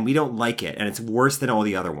in it and we don't like it and it's worse than all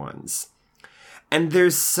the other ones. And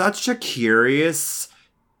there's such a curious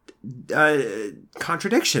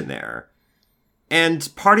contradiction there. And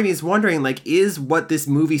part of me is wondering, like, is what this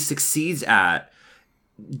movie succeeds at,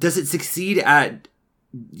 does it succeed at,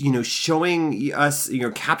 you know, showing us, you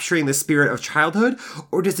know, capturing the spirit of childhood,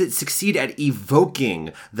 or does it succeed at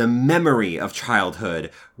evoking the memory of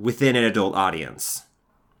childhood within an adult audience?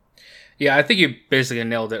 Yeah, I think you basically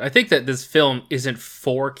nailed it. I think that this film isn't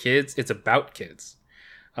for kids; it's about kids,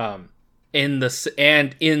 through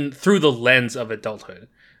the lens of adulthood.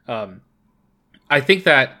 I think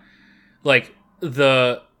that, like,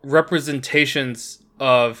 the representations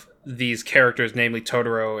of these characters, namely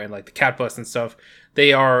Totoro and like the cat bus and stuff,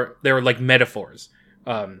 they're like metaphors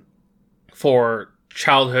for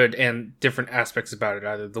childhood and different aspects about it,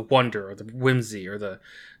 either the wonder or the whimsy or the,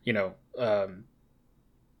 you know,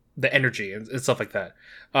 the energy and stuff like that.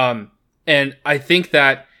 And I think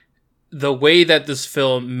that the way that this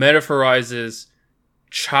film metaphorizes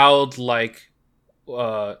childlike,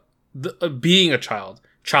 being a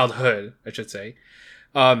childhood, I should say,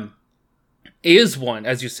 is one,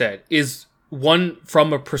 as you said, is one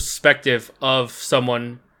from a perspective of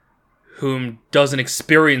someone whom doesn't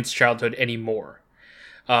experience childhood anymore.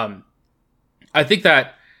 I think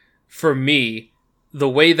that for me, the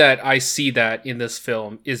way that I see that in this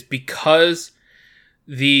film is because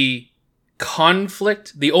the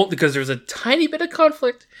conflict, because there's a tiny bit of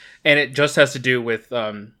conflict, and it just has to do with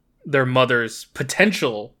their mother's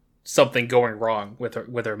potential something going wrong with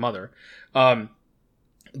her mother.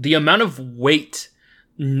 The amount of weight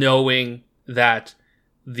knowing that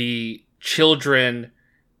the children,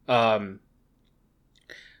 like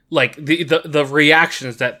the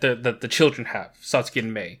reactions that the children have, Satsuki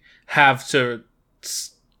and Mei, have to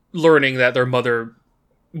learning that their mother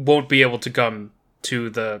won't be able to come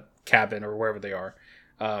to the cabin or wherever they are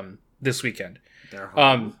this weekend. They're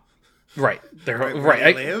home. Right. They're Right, home. where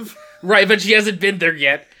Right. they live? Right, but she hasn't been there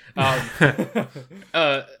yet.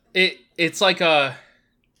 It's like a,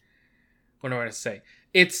 what do I want to say?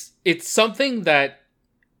 It's something that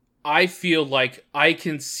I feel like I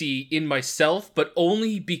can see in myself, but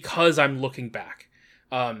only because I'm looking back.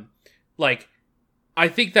 Like, I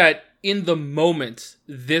think that in the moment,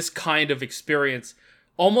 this kind of experience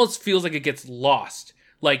almost feels like it gets lost.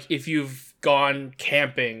 Like, if you've gone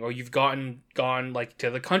camping, or you've gone like to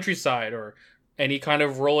the countryside or any kind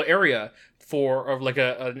of rural area for like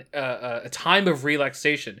a time of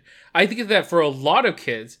relaxation. I think that for a lot of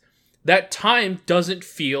kids, that time doesn't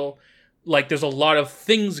feel like there's a lot of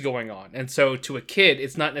things going on. And so to a kid,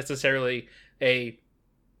 it's not necessarily a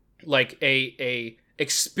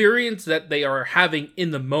experience that they are having in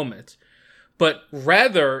the moment, but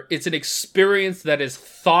rather it's an experience that is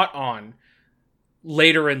thought on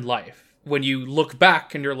later in life. When you look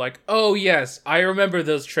back and you're like, oh yes, I remember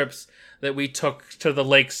those trips that we took to the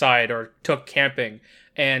lakeside or took camping.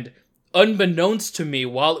 And unbeknownst to me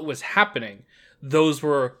while it was happening, those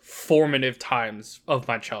were formative times of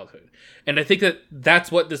my childhood. And I think that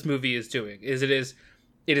that's what this movie is doing. It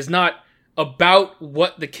is not about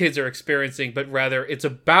what the kids are experiencing, but rather it's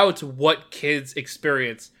about what kids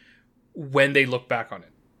experience when they look back on it.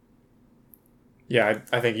 Yeah,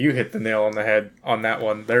 I think you hit the nail on the head on that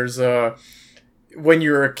one. There's when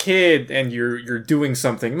you're a kid and you're doing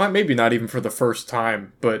something, maybe not even for the first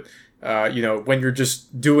time, but when you're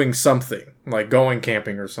just doing something like going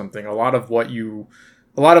camping or something, a lot of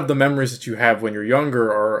the memories that you have when you're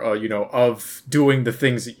younger are of doing the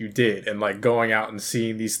things that you did, and like going out and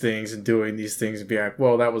seeing these things and doing these things and being like,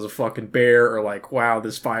 well, that was a fucking bear, or like, wow,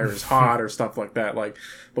 this fire is hot, or stuff like that. Like,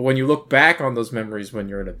 but when you look back on those memories when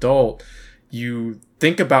you're an adult, you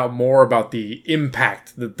think more about the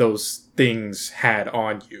impact that those things had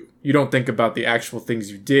on you. You don't think about the actual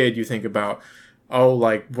things you did. You think about, oh,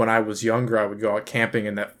 like when I was younger, I would go out camping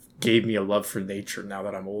and that gave me a love for nature now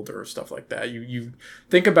that I'm older, or stuff like that. You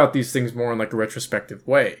think about these things more in like a retrospective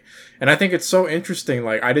way. And I think it's so interesting.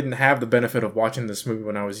 Like, I didn't have the benefit of watching this movie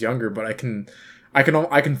when I was younger, but I can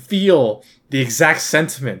feel the exact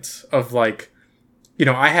sentiment of like,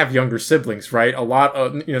 I have younger siblings, right? A lot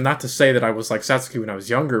of, not to say that I was like Satsuki when I was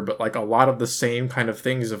younger, but like a lot of the same kind of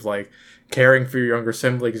things of like caring for your younger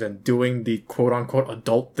siblings and doing the quote unquote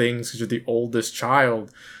adult things because you're the oldest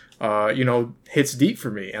child, hits deep for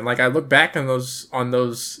me. And like, I look back on those,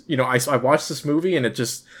 I watched this movie and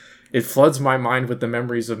it floods my mind with the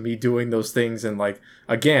memories of me doing those things. And like,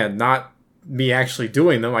 again, not me actually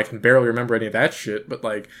doing them. I can barely remember any of that shit, but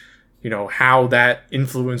like, how that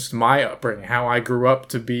influenced my upbringing, how I grew up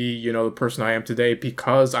to be, the person I am today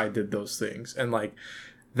because I did those things. And like,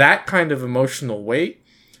 that kind of emotional weight,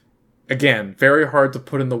 again, very hard to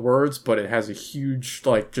put in the words, but it has a huge,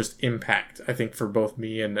 like, just impact, I think, for both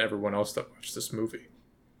me and everyone else that watched this movie.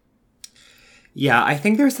 Yeah, I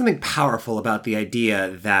think there's something powerful about the idea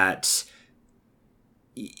that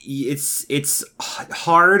it's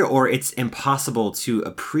hard, or it's impossible to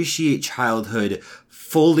appreciate childhood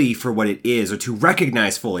fully for what it is, or to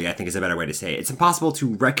recognize fully, I think is a better way to say it. It's impossible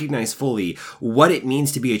to recognize fully what it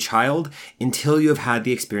means to be a child until you have had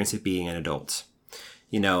the experience of being an adult.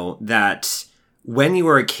 That when you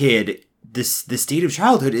are a kid, the state of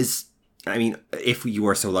childhood is, I mean, if you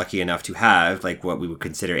are so lucky enough to have like what we would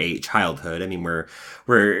consider a childhood, I mean, we're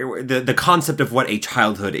the concept of what a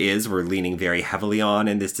childhood is, we're leaning very heavily on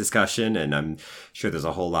in this discussion. And I'm sure there's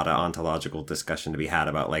a whole lot of ontological discussion to be had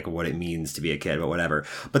about like what it means to be a kid, but whatever.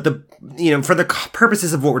 But for the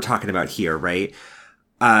purposes of what we're talking about here, right?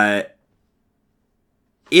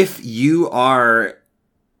 If you are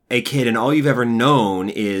a kid and all you've ever known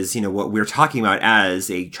is, what we're talking about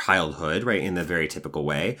as a childhood, right? In the very typical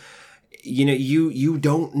way, you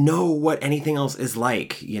don't know what anything else is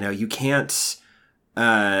like. You can't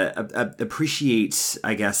appreciate,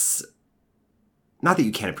 I guess, not that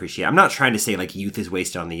you can't appreciate. I'm not trying to say like youth is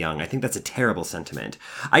wasted on the young. I think that's a terrible sentiment.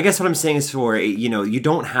 I guess what I'm saying is you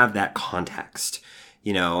don't have that context,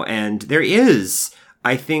 and there is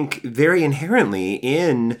I think, very inherently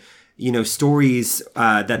in, stories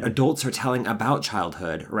that adults are telling about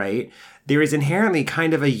childhood, right? There is inherently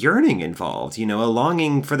kind of a yearning involved, a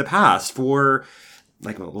longing for the past, for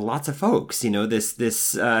like lots of folks,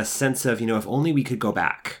 this sense of, if only we could go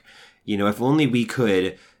back, if only we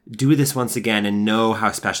could do this once again and know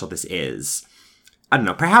how special this is. I don't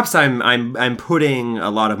know. Perhaps I'm putting a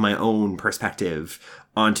lot of my own perspective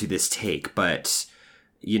onto this take, but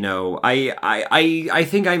I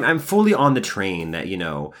think I'm fully on the train that,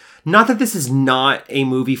 not that this is not a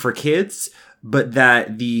movie for kids, but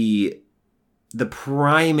that the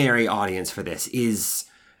primary audience for this is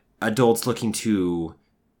adults looking to,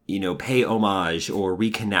 pay homage or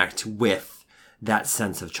reconnect with that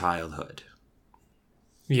sense of childhood.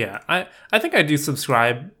 Yeah, I think I do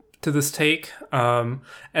subscribe to this take.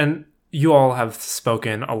 And you all have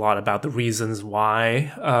spoken a lot about the reasons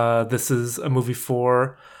why this is a movie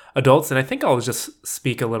for adults. And I think I'll just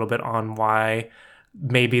speak a little bit on why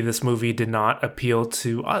maybe this movie did not appeal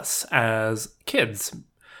to us as kids.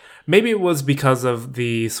 Maybe it was because of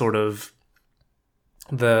the sort of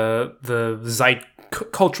the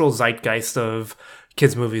cultural zeitgeist of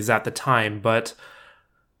kids' movies at the time. But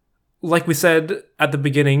like we said at the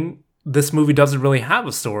beginning, this movie doesn't really have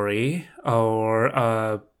a story or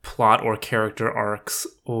a plot or character arcs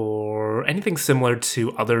or anything similar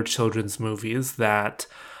to other children's movies that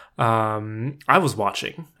I was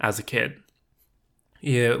watching as a kid.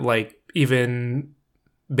 Yeah, like even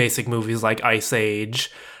basic movies like Ice Age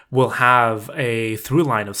will have a through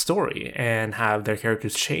line of story and have their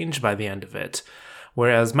characters change by the end of it.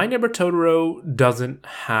 Whereas My Neighbor Totoro doesn't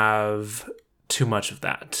have too much of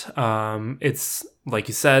that. It's, like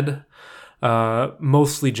you said,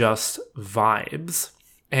 mostly just vibes.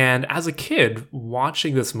 And as a kid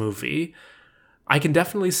watching this movie, I can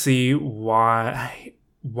definitely see why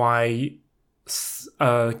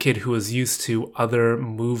a kid who is used to other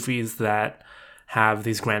movies that have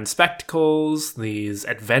these grand spectacles, these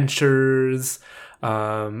adventures,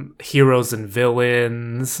 heroes and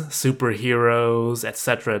villains, superheroes,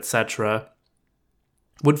 etc.,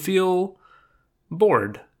 would feel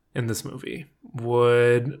bored in this movie,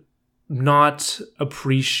 would not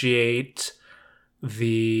appreciate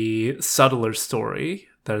the subtler story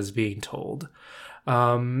that is being told.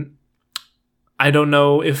 I don't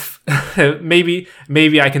know if maybe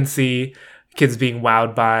I can see kids being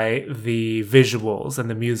wowed by the visuals and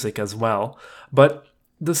the music as well, but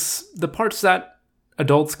the parts that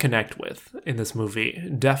adults connect with in this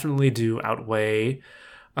movie definitely do outweigh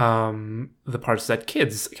the parts that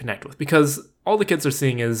kids connect with, because all the kids are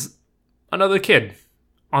seeing is another kid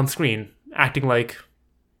on screen acting like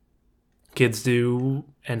kids do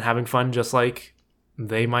and having fun just like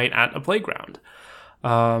they might at a playground.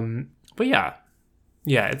 But yeah,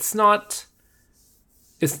 it's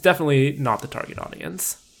definitely not the target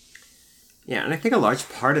audience. Yeah, and I think a large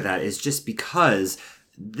part of that is just because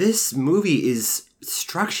this movie is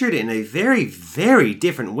structured in a very, very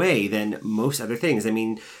different way than most other things. I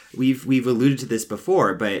mean, we've alluded to this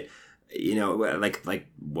before, but like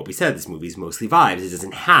what we said, this movie is mostly vibes. It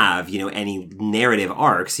doesn't have, any narrative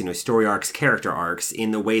arcs, story arcs, character arcs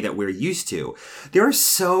in the way that we're used to. There are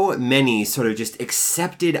so many sort of just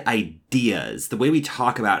accepted ideas, the way we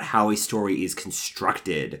talk about how a story is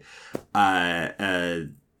constructed,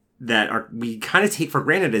 that we kind of take for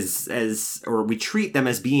granted as or we treat them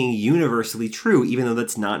as being universally true, even though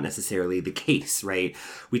that's not necessarily the case, right?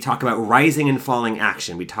 We talk about rising and falling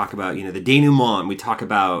action. We talk about, the denouement. We talk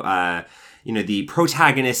about, the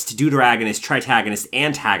protagonist, deuteragonist, tritagonist,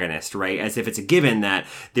 antagonist, right? As if it's a given that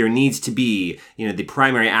there needs to be, the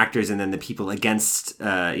primary actors and then the people against,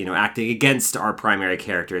 acting against our primary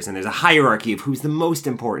characters. And there's a hierarchy of who's the most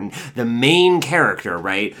important, the main character,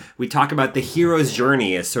 right? We talk about the hero's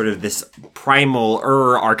journey as sort of this primal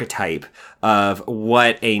archetype of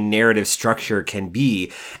what a narrative structure can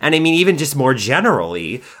be. And I mean, even just more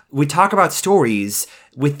generally, we talk about stories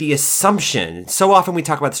with the assumption, so often we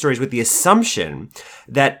talk about stories with the assumption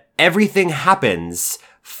that everything happens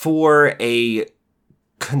for a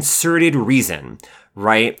concerted reason,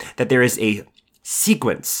 right? That there is a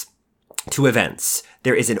sequence to events.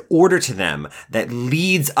 There is an order to them that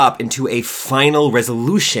leads up into a final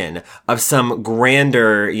resolution of some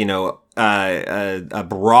grander, a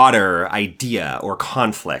broader idea or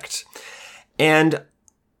conflict. And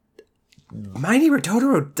My Neighbor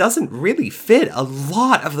Totoro doesn't really fit a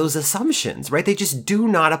lot of those assumptions, right? They just do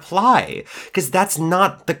not apply, because that's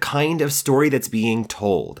not the kind of story that's being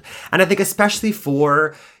told. And I think especially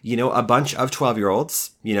for, a bunch of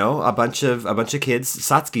 12-year-olds, a bunch of kids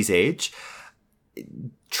Satsuki's age,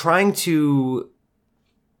 trying to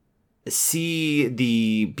see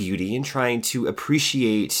the beauty and trying to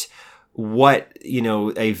appreciate what,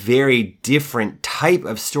 a very different type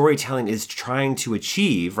of storytelling is trying to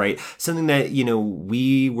achieve, right? Something that,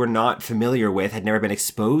 we were not familiar with, had never been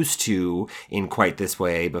exposed to in quite this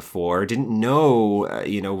way before, didn't know,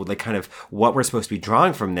 like kind of what we're supposed to be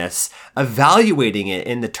drawing from this, evaluating it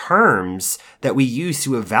in the terms that we use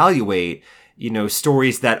to evaluate,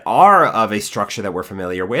 stories that are of a structure that we're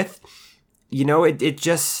familiar with. It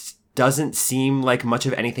just doesn't seem like much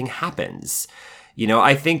of anything happens.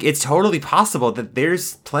 I think it's totally possible that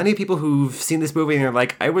there's plenty of people who've seen this movie and they're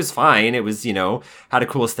like, I was fine. It was, had a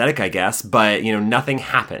cool aesthetic, I guess, but, nothing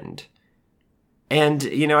happened. And,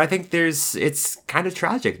 I think it's kind of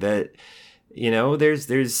tragic that,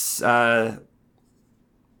 there's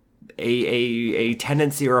a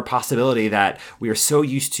tendency or a possibility that we are so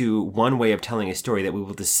used to one way of telling a story that we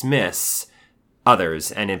will dismiss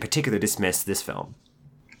others, and in particular dismiss this film.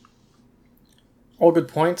 All good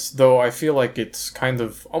points, though I feel like it's kind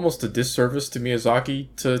of almost a disservice to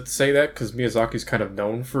Miyazaki to say that, because Miyazaki's kind of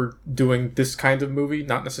known for doing this kind of movie,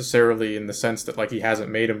 not necessarily in the sense that like he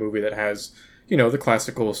hasn't made a movie that has, the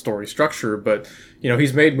classical story structure, but,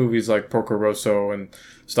 he's made movies like Porco Rosso and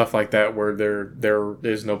stuff like that where there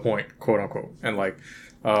is no point, quote unquote. And like,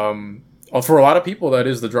 for a lot of people, that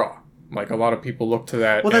is the draw. Like, a lot of people look to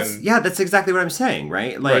that. Well, that's exactly what I'm saying,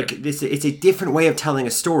 right? Like, right. It's a different way of telling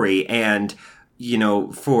a story, and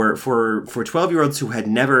for 12-year-olds who had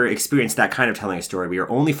never experienced that kind of telling a story, we are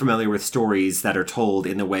only familiar with stories that are told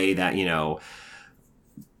in the way that,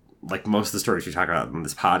 like most of the stories we talk about on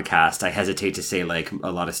this podcast, I hesitate to say like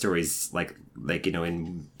a lot of stories like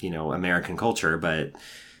in, American culture, but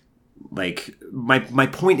like my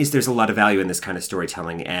point is there's a lot of value in this kind of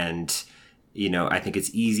storytelling, and I think it's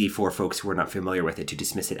easy for folks who are not familiar with it to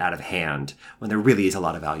dismiss it out of hand when there really is a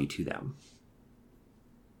lot of value to them.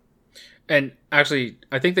 And actually,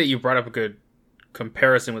 I think that you brought up a good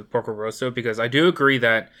comparison with Porco Rosso, because I do agree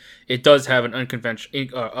that it does have an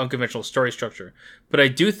unconventional story structure. But I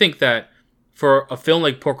do think that for a film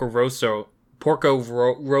like Porco Rosso,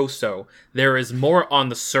 there is more on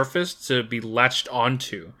the surface to be latched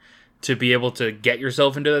onto to be able to get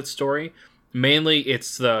yourself into that story. Mainly,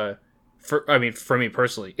 it's for me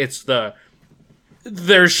personally, it's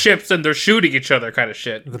there's ships and they're shooting each other kind of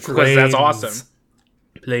shit. Because that's awesome.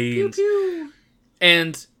 Planes. Pew, pew.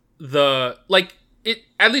 And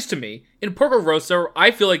at least to me, in Porco Rosso,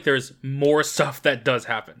 I feel like there's more stuff that does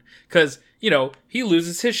happen. Because, he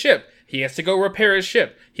loses his ship. He has to go repair his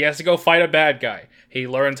ship. He has to go fight a bad guy. He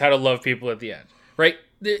learns how to love people at the end. Right?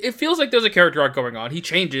 It feels like there's a character arc going on. He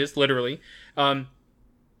changes, literally.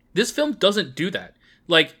 This film doesn't do that.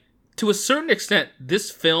 Like, to a certain extent,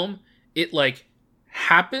 this film, it,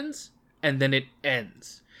 happens and then it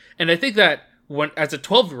ends. And I think that as a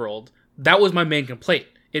 12-year-old, that was my main complaint.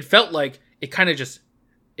 It felt like it kind of just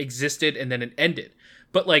existed and then it ended.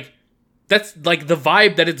 But that's the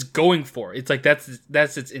vibe that it's going for. It's like that's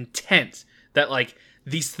its intent, that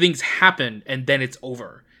these things happen and then it's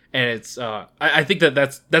over. And it's I think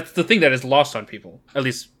that's the thing that is lost on people. At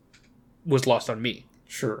least was lost on me.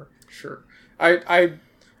 Sure. I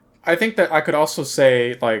think that I could also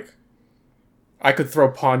say I could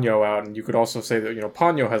throw Ponyo out, and you could also say that,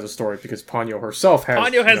 Ponyo has a story because Ponyo herself has...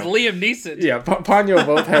 Ponyo has Liam Neeson. Yeah, Ponyo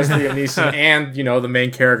both has Liam Neeson and, the main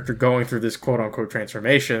character going through this quote-unquote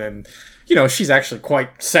transformation, and, she's actually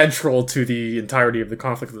quite central to the entirety of the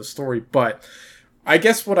conflict of the story, but I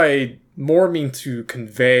guess what I more mean to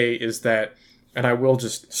convey is that, and I will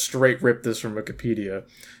just straight rip this from Wikipedia,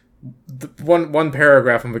 one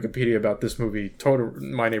paragraph on Wikipedia about this movie,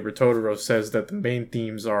 My Neighbor Totoro, says that the main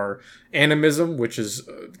themes are animism, which is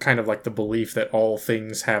kind of like the belief that all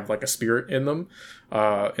things have a spirit in them,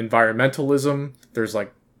 environmentalism, there's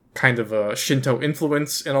kind of a Shinto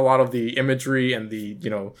influence in a lot of the imagery and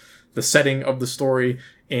the setting of the story,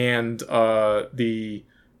 and the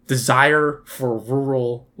desire for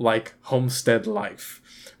rural homestead life,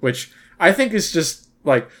 which I think is just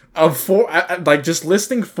just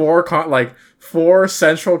listing four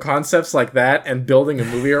central concepts like that and building a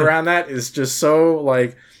movie around that is just so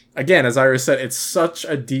again, as Ira said, it's such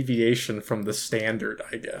a deviation from the standard,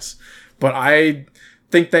 I guess. But I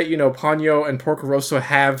think that, Ponyo and Porco Rosso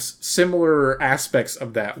have similar aspects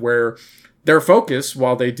of that, where their focus,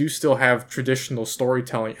 while they do still have traditional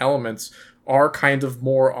storytelling elements, are kind of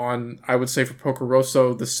more on, I would say for Porco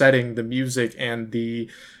Rosso, the setting, the music, and the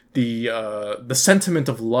sentiment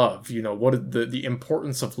of love, what the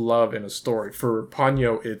importance of love in a story. For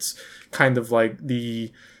Ponyo, it's kind of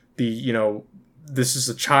the this is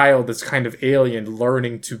a child that's kind of alien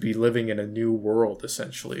learning to be living in a new world,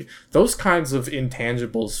 essentially. Those kinds of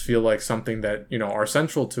intangibles feel like something that, are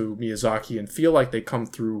central to Miyazaki and feel like they come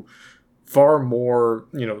through far more,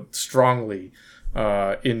 strongly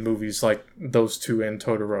in movies like those two and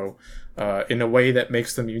Totoro in a way that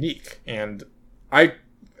makes them unique. And I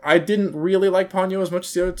didn't really like Ponyo as much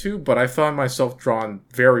as the other two, but I found myself drawn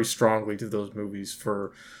very strongly to those movies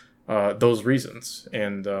for those reasons.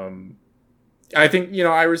 And I think,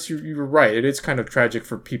 Iris, you were right. It is kind of tragic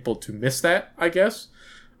for people to miss that, I guess.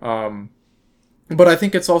 But I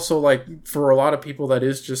think it's also like, for a lot of people, that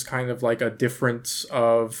is just kind of like a difference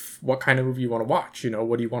of what kind of movie you want to watch.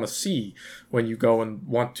 What do you want to see when you go and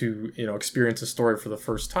want to, experience a story for the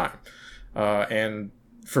first time? And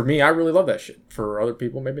for me, I really love that shit. For other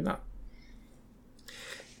people, maybe not.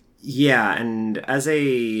 Yeah, and as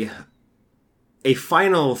a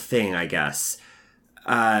final thing, I guess,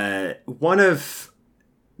 one of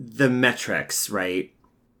the metrics, right,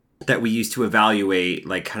 that we use to evaluate,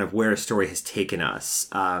 like, kind of where a story has taken us.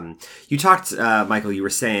 You talked, Michael, you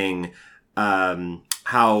were saying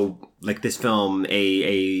how, like, this film,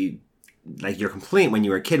 like, your complaint when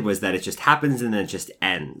you were a kid was that it just happens and then it just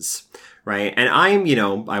ends, right? And I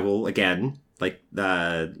will, again, like,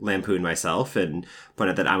 lampoon myself and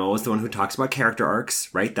point out that I'm always the one who talks about character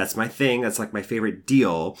arcs, right? That's my thing. That's, like, my favorite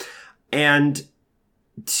deal. And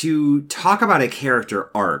to talk about a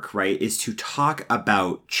character arc, right, is to talk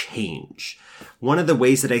about change. One of the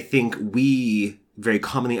ways that I think we very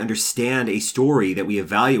commonly understand a story, that we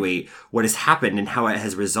evaluate what has happened and how it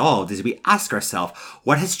has resolved, is we ask ourselves,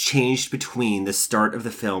 what has changed between the start of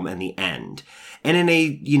the film and the end? And in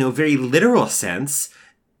a, very literal sense,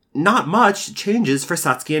 not much changes for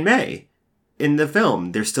Satsuki and Mei. In the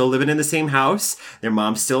film, they're still living in the same house. Their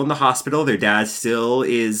mom's still in the hospital. Their dad still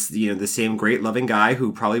is, the same great loving guy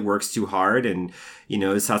who probably works too hard. And,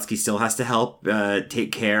 Satsuki still has to help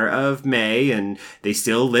take care of Mei. And they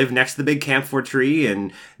still live next to the big camphor tree.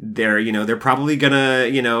 And they're probably gonna,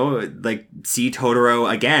 like, see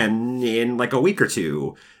Totoro again in like a week or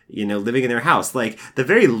two, living in their house. Like, the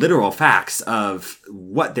very literal facts of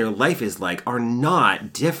what their life is like are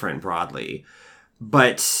not different broadly.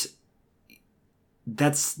 But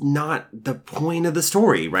that's not the point of the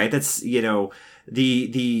story, right? That's,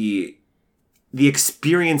 the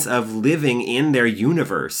experience of living in their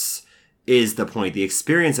universe is the point. The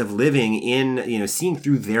experience of living in, seeing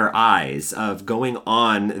through their eyes, of going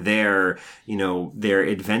on their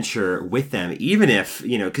adventure with them, even if,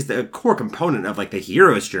 because the core component of, like, the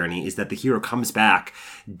hero's journey is that the hero comes back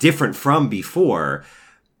different from before.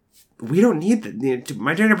 We don't need that.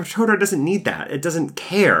 My Neighbor Totoro doesn't need that. It doesn't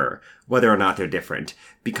care whether or not they're different,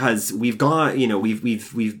 because we've gone,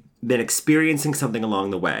 we've been experiencing something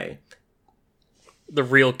along the way. The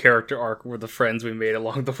real character arc were the friends we made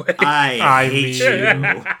along the way. I hate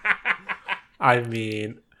you. I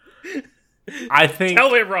think. Tell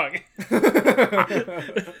me wrong.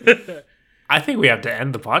 I think we have to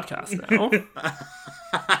end the podcast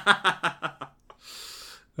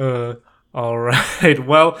now. All right.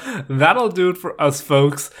 Well, that'll do it for us,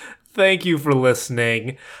 folks. Thank you for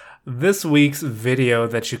listening. This week's video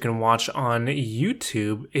that you can watch on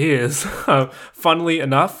YouTube is, funnily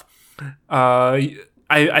enough,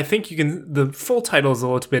 I think you can, the full title is a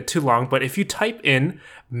little bit too long, but if you type in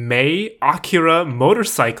Mei Akira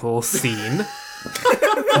motorcycle scene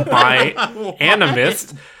by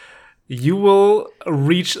Animist, you will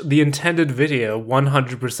reach the intended video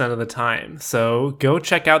 100% of the time. So go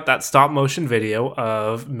check out that stop motion video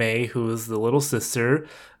of Mei, who is the little sister,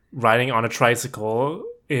 riding on a tricycle,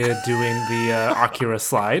 doing the Akira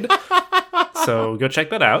slide. So go check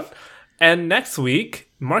that out. And next week,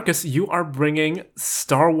 Marcus, you are bringing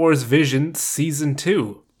Star Wars Vision Season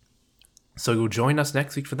 2. So join us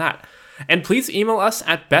next week for that. And please email us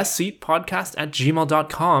at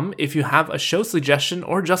bestseatpodcast@gmail.com if you have a show suggestion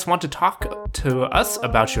or just want to talk to us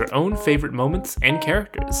about your own favorite moments and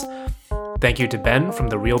characters. Thank you to Ben from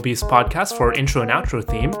the Real Beast podcast for our intro and outro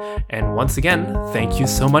theme. And once again, thank you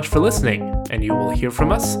so much for listening. And you will hear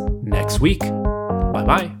from us next week.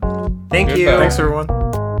 Bye-bye. Thank you. Thanks, everyone.